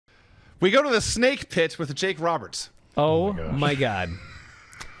We go to the snake pit with Jake Roberts. Oh my God.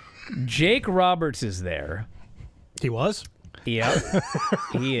 Jake Roberts is there. He was? Yeah,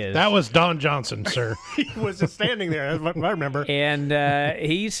 he is. That was Don Johnson, sir. He was just standing there, I remember. And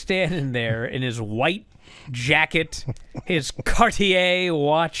he's standing there in his white jacket, his Cartier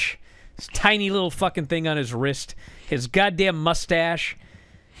watch, his tiny little fucking thing on his wrist, his goddamn mustache.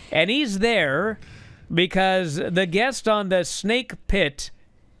 And he's there because the guest on the snake pit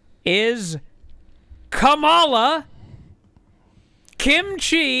is Kamala,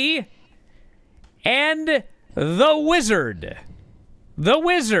 Kimchi, and the Wizard. The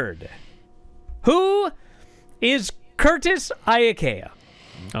Wizard. Who is Curtis Ayakea.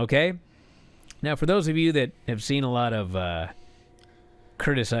 Okay? Now, for those of you that have seen a lot of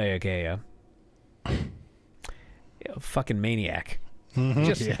Curtis Ayakea, fucking maniac.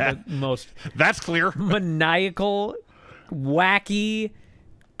 Just the most That's clear. maniacal, wacky,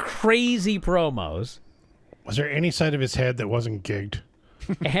 crazy promos. Was there any side of his head that wasn't gigged?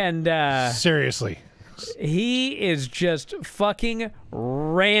 And Seriously. he is just fucking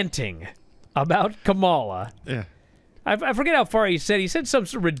ranting about Kamala. Yeah. I forget how far he said. He said some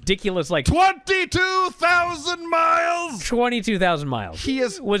ridiculous, like 22,000 miles. 22,000 miles. He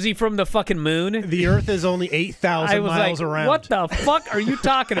is. Was he from the fucking moon? The Earth is only 8,000 I was miles like, around. what the fuck are you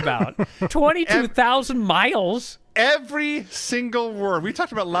talking about? 22,000 miles? Every single word. We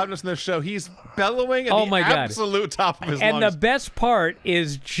talked about loudness in this show. He's bellowing at Oh the my God. absolute top of his And lungs. the best part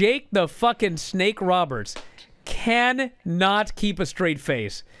is Jake the fucking Snake Roberts cannot keep a straight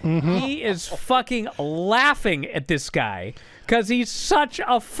face. He is fucking laughing at this guy because he's such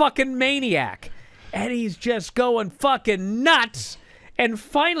a fucking maniac. And he's just going fucking nuts. And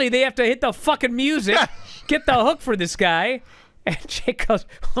finally they have to hit the fucking music, get the hook for this guy. And Jake goes,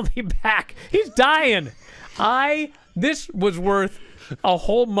 I'll be back. He's dying. This was worth a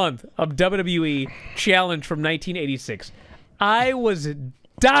whole month of WWE Challenge from 1986. I was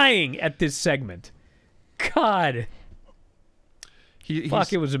dying at this segment. God.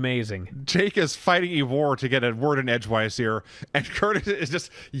 Fuck, it was amazing. Jake is fighting a war to get a word in edgewise here, and Curtis is just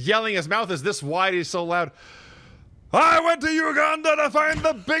yelling. His mouth is this wide. He's so loud. I went to Uganda to find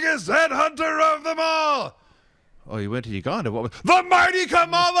the biggest headhunter of them all. Oh, you went to Uganda? What was... The mighty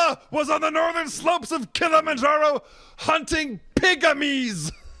Kamala was on the northern slopes of Kilimanjaro hunting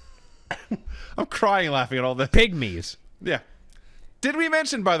pygmies. I'm crying laughing at all this. Pygmies. Yeah. Did we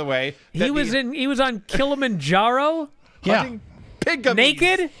mention, by the way, that He was on Kilimanjaro? hunting pygmies?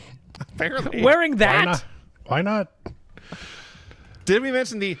 Naked? Apparently. Wearing Why that? not? Why not? Did we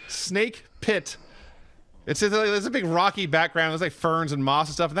mention the snake pit? There's a big rocky background. There's like ferns and moss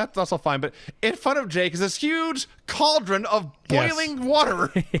and stuff, and that's also fine. But in front of Jake is this huge cauldron of boiling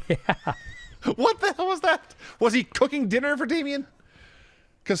water. What the hell was that? Was he cooking dinner for Damien?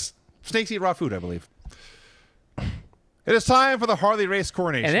 Because snakes eat raw food, I believe. It is time for the Harley Race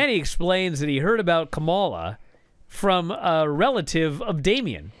coronation. And then he explains that he heard about Kamala from a relative of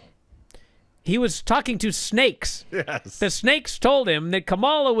Damien. He was talking to snakes. Yes. The snakes told him that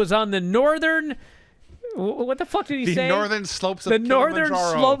Kamala was on the northern... What the fuck did he say? The northern slopes of the Kilimanjaro.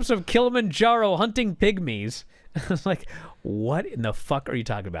 northern slopes of Kilimanjaro hunting pygmies. I was like, what in the fuck are you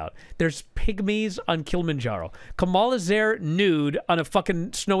talking about? There's pygmies on Kilimanjaro. Kamala's there nude on a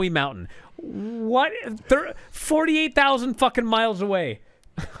fucking snowy mountain. What? 48,000 fucking miles away.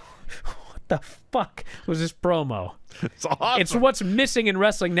 What the fuck was this promo? It's awesome. It's what's missing in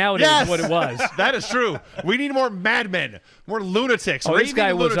wrestling nowadays. Yes! Is what it was. That is true. We need more madmen, more lunatics. Oh, this raving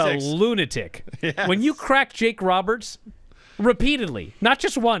guy lunatics. was a lunatic. Yes. When you crack Jake Roberts repeatedly, not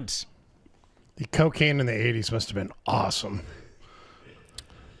just once. The cocaine in the 80s must have been awesome.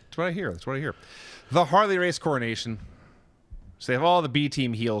 That's what I hear. That's what I hear. The Harley Race coronation. So they have all the B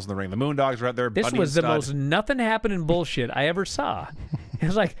team heels in the ring. The Moondogs are out there. This Bunny was and the Stud. most nothing happening bullshit I ever saw. It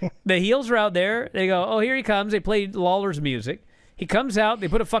was like the heels are out there. They go, oh, here he comes. They play Lawler's music. He comes out. They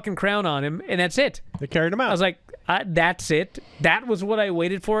put a fucking crown on him, and that's it. They carried him out. I was like, that's it. That was what I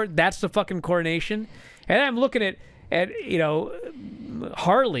waited for. That's the fucking coronation. And I'm looking at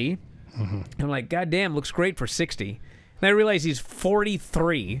Harley. I'm like, God damn, looks great for 60. And I realize he's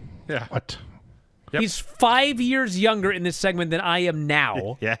 43. Yeah. What? Yep. He's 5 years younger in this segment than I am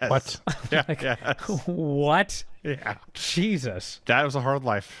now. Yes. What? Yeah. Like, Yes. What? Yeah. Jesus. That was a hard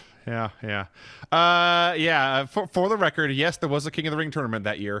life. Yeah. Yeah. For the record, yes, there was a King of the Ring tournament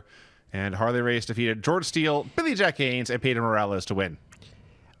that year, and Harley Race defeated George Steele, Billy Jack Haynes, and Pedro Morales to win.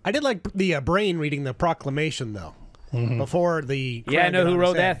 I did like the Brain reading the proclamation, though, before the... Yeah, I know crown who got on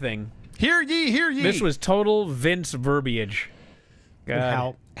wrote his head. that thing. Hear ye, hear ye. This was total Vince verbiage. God. And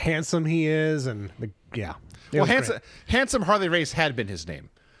how handsome he is, and yeah. It well, was great. handsome Harley Race had been his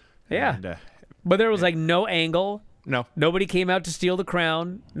name. Yeah. And, But there was like no angle. no, Nobody came out to steal the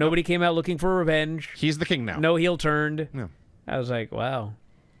crown. Nobody came out looking for revenge. he's the king now. No heel turned. No. I was like, wow.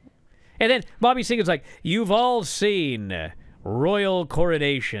 And then Bobby Seegan's like, you've all seen royal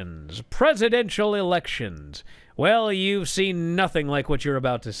coronations, presidential elections. Well, you've seen nothing like what you're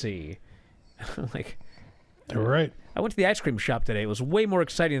about to see. I'm like, You're right. I went to the ice cream shop today. It was way more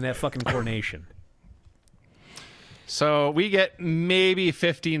exciting than that fucking coronation. So we get maybe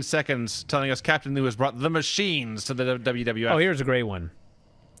 15 seconds telling us Captain Lou has brought the machines to the WWF. Oh, here's a great one.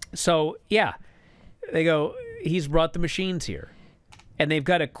 So, yeah, they go, he's brought the machines here. And they've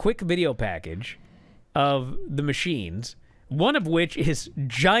got a quick video package of the machines, one of which is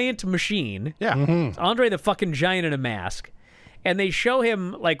Giant Machine. Yeah. It's Andre the fucking Giant in a mask. And they show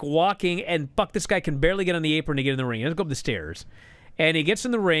him, like, walking, and fuck, this guy can barely get on the apron to get in the ring. He doesn't go up the stairs. And he gets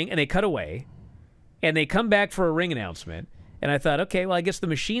in the ring, and they cut away. And they come back for a ring announcement. And I thought, okay, well, I guess the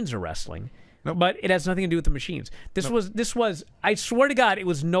machines are wrestling. Nope. But it has nothing to do with the machines. This was, I swear to God, it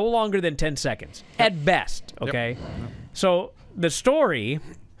was no longer than 10 seconds. At best, okay? Yep. So the story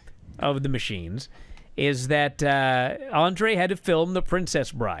of the machines is that Andre had to film The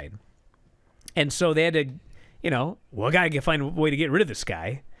Princess Bride. And so they had to, well, got to find a way to get rid of this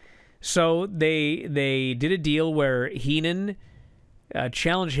guy. So they did a deal where Heenan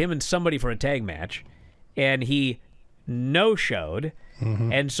challenged him and somebody for a tag match, and he no-showed,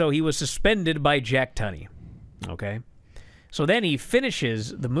 and so he was suspended by Jack Tunney. Okay? So then he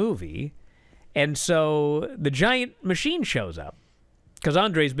finishes the movie, and so the Giant Machine shows up, because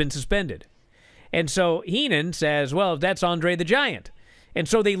Andre's been suspended. And so Heenan says, well, that's Andre the Giant. And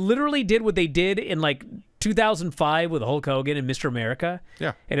so they literally did what they did in, like, 2005 with Hulk Hogan and Mr. America.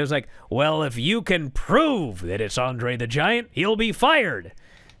 Yeah. And it was like, well, if you can prove that it's Andre the Giant, he'll be fired.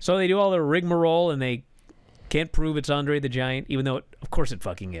 So they do all their rigmarole, and they can't prove it's Andre the Giant, even though, of course it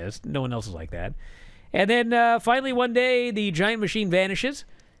fucking is. No one else is like that. And then finally one day, the Giant Machine vanishes,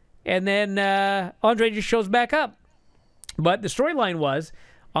 and then Andre just shows back up. But the storyline was,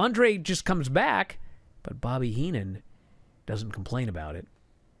 Andre just comes back, but Bobby Heenan doesn't complain about it,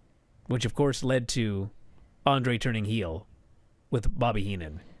 which of course led to Andre turning heel with Bobby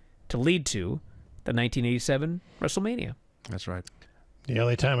Heenan to lead to the 1987 WrestleMania. That's right. The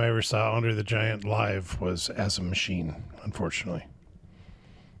only time I ever saw Andre the Giant live was as a machine, unfortunately.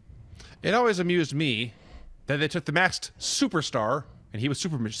 It always amused me that they took the masked superstar, and he was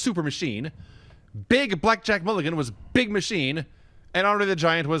super machine. Big Blackjack Mulligan was Big Machine, and Andre the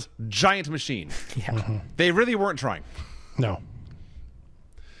Giant was Giant Machine. Yeah. They really weren't trying. No.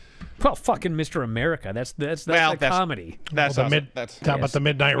 Well, fucking Mr. America. That's comedy. That's Well, awesome. How about the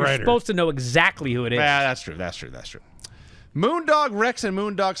Midnight We're Rider? supposed to know exactly who it is. Yeah, that's true. That's true. That's true. Moondog Rex and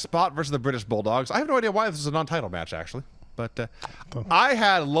Moondog Spot versus the British Bulldogs. I have no idea why this is a non-title match, actually. But I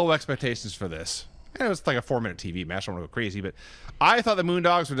had low expectations for this. And it was like a 4-minute TV match. I don't want to go crazy, but I thought the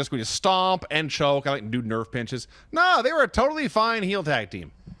Moondogs were just going to stomp and choke. I like to do nerve pinches. No, they were a totally fine heel tag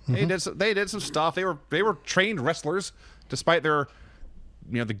team. They did some stuff. They were trained wrestlers, despite their,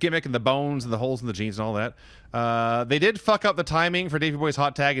 the gimmick and the bones and the holes in the jeans and all that. They did fuck up the timing for Davey Boy's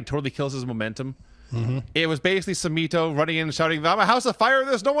hot tag and totally kills his momentum. It was basically Samito running in and shouting, "I'm a house of fire.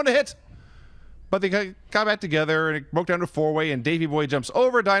 There's no one to hit." But they got back together, and it broke down to 4-way, and Davey Boy jumps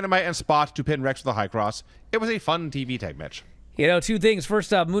over Dynamite and Spot to pin Rex with a high cross. It was a fun TV tag match. Two things.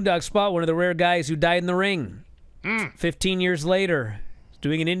 First off, Moondog Spot, one of the rare guys who died in the ring. 15 years later,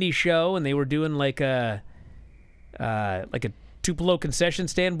 doing an indie show, and they were doing like a Tupelo concession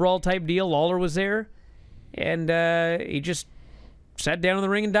stand brawl type deal. Lawler was there, and he just sat down in the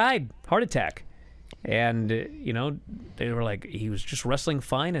ring and died. Heart attack. And, they were like, he was just wrestling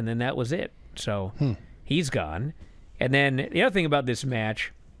fine, and then that was it. So he's gone. And then the other thing about this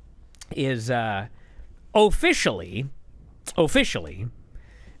match is officially,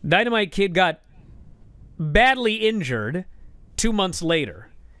 Dynamite Kid got badly injured 2 months later,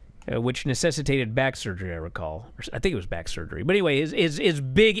 which necessitated back surgery, I recall. I think it was back surgery. But anyway, his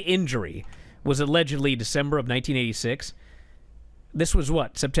big injury was allegedly December of 1986. This was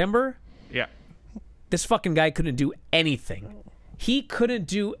what, September? Yeah. This fucking guy couldn't do anything. He couldn't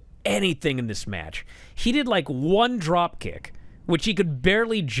do anything in this match. He did like one drop kick, which he could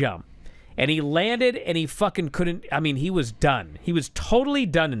barely jump. And he landed, and he fucking couldn't. I mean, he was done. He was totally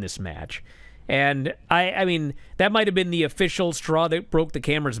done in this match. And I mean, that might have been the official straw that broke the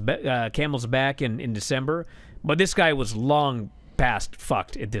camel's back in December. But this guy was long past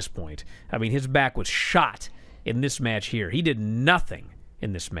fucked at this point. I mean, his back was shot in this match here. He did nothing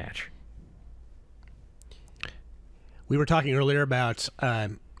in this match. We were talking earlier about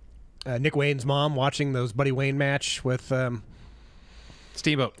Nick Wayne's mom watching those Buddy Wayne match with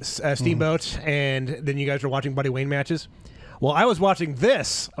Steamboat. Steamboat, and then you guys were watching Buddy Wayne matches. Well, I was watching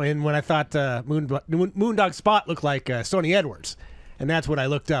this, and when I thought Moondog Spot looked like Stoney Edwards, and that's what I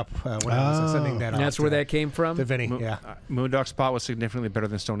looked up when I was sending that off. That's where that came from? To Vinny, yeah. Moondog Spot was significantly better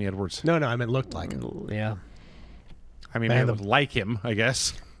than Stoney Edwards. No, I meant looked like it. Yeah. I mean, I would like him, I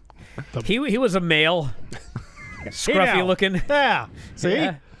guess. He was a male. Scruffy looking. Yeah. See?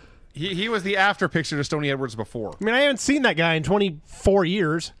 Yeah. He was the after picture to Stoney Edwards before. I mean, I haven't seen that guy in 24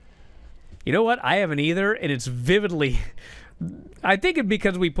 years. You know what? I haven't either, and it's vividly... I think it's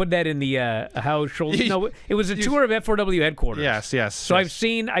because we put that in the house show. No, it was a tour of F4W headquarters. Yes. So yes. I've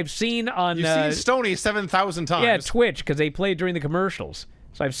seen on You've seen Stoney 7,000 times. Yeah, Twitch, because they played during the commercials.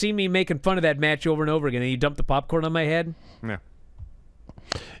 So I've seen me making fun of that match over and over again. And you dump the popcorn on my head. Yeah.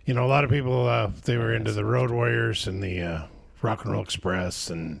 You know, a lot of people they were into the Road Warriors and the Rock and Roll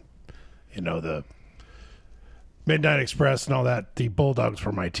Express, and the Midnight Express and all that. The Bulldogs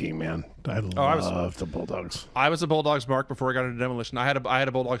were my team, man. I love the Bulldogs. I was a Bulldogs mark before I got into Demolition. I had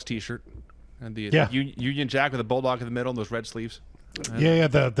a Bulldogs T-shirt and the Union Jack with a bulldog in the middle and those red sleeves.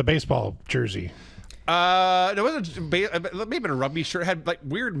 The baseball jersey. There was maybe a rugby shirt. It had like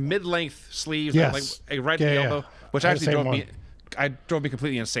weird mid-length sleeves, like a red and yellow, which actually drove me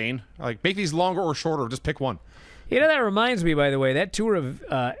completely insane. Like, make these longer or shorter. Just pick one. That reminds me, by the way, that tour of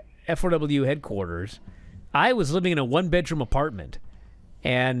F4W headquarters. I was living in a one-bedroom apartment,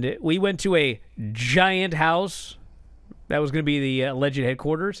 and we went to a giant house. That was going to be the alleged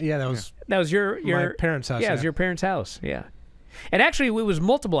headquarters. Yeah, that was your my parents' house. Yeah, it was your parents' house. Yeah, and actually, it was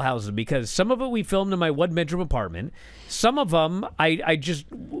multiple houses because some of it we filmed in my one-bedroom apartment. Some of them, I just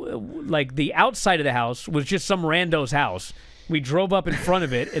like the outside of the house was just some rando's house. We drove up in front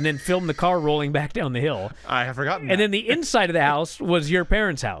of it and then filmed the car rolling back down the hill. I have forgotten that. And then the inside of the house was your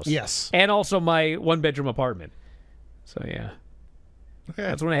parents' house. Yes. And also my one-bedroom apartment. So, yeah. Okay.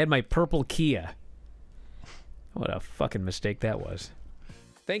 That's when I had my purple Kia. What a fucking mistake that was.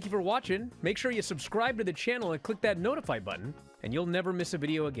 Thank you for watching. Make sure you subscribe to the channel and click that notify button, and you'll never miss a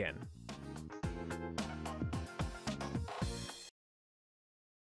video again.